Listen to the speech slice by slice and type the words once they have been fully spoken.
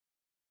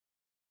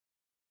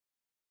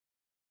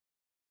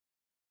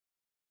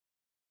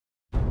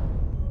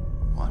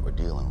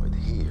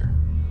here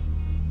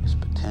is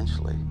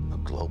potentially a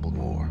global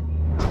war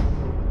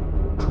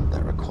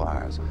that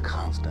requires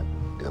constant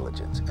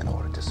diligence in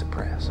order to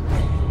suppress.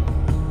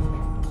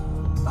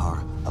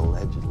 Our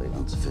allegedly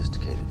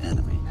unsophisticated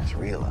enemy has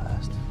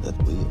realized that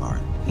we are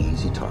an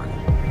easy target.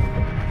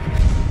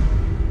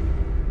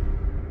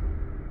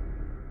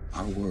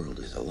 Our world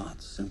is a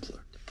lot simpler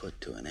to put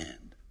to an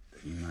end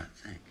than you might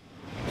think.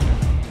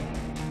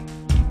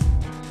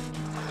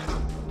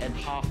 Ed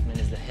Hoffman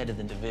is the head of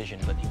the division,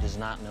 but he does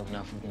not know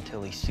enough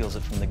until he steals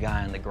it from the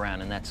guy on the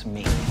ground, and that's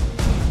me.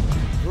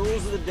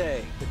 Rules of the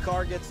day. The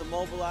car gets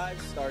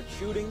immobilized, starts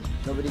shooting,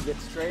 nobody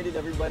gets traded,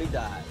 everybody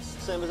dies.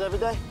 Same as every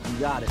day? You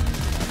got it.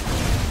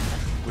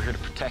 We're here to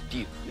protect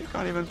you. You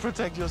can't even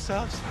protect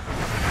yourselves.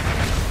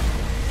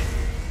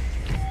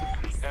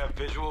 Have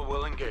visual,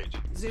 will engage.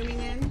 Zooming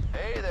in.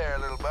 Hey there,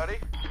 little buddy.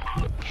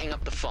 Hang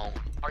up the phone.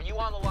 Are you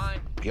on the line?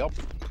 Yep.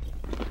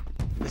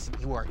 Listen,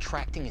 you are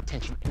attracting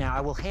attention. Now,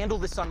 I will handle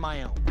this on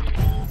my own.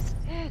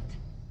 Ed,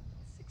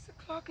 6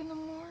 o'clock in the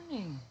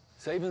morning.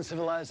 Saving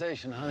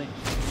civilization, honey.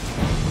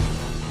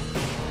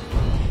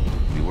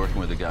 You're working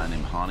with a guy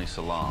named Hani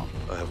Salaam.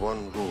 I have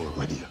one rule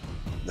with you.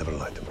 Never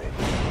lie to me.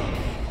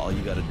 All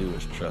you gotta do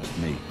is trust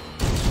me.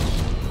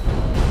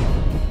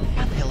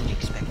 How the hell do you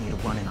expect me to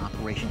run an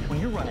operation when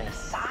you're running a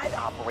side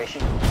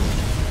operation?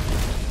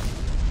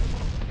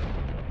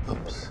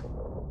 Oops.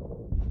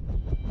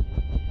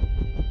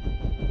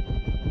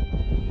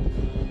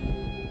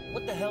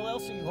 What the hell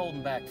else are you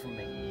holding back from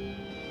me?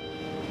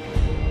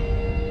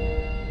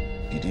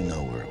 You do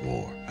know we're at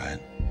war, right?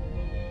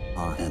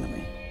 Our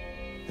enemy,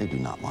 they do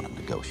not want to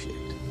negotiate.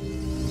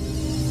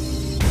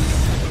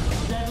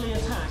 Deadly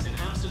attacks in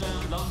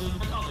Amsterdam, London,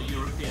 and other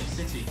European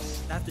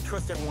cities. I have to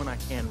trust everyone I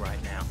can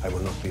right now. I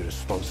will not be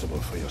responsible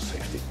for your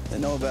safety. They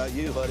know about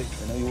you, buddy.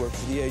 They know you work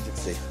for the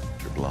agency.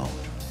 You're blown.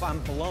 If I'm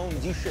blown,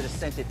 you should have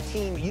sent a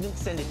team. You didn't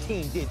send a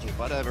team, did you?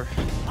 Whatever.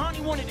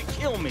 Hani wanted to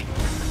kill me.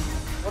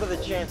 What are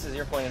the chances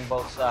you're playing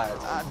both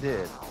sides? I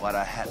did what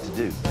I had to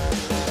do.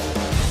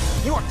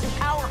 You are too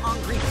power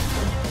hungry.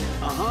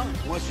 Uh-huh.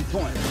 What's your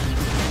point?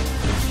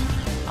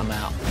 I'm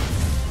out.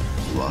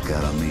 Walk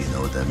out on me, you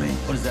know what that means?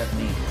 What does that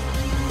mean?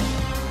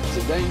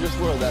 It's a dangerous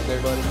world out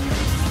there, buddy.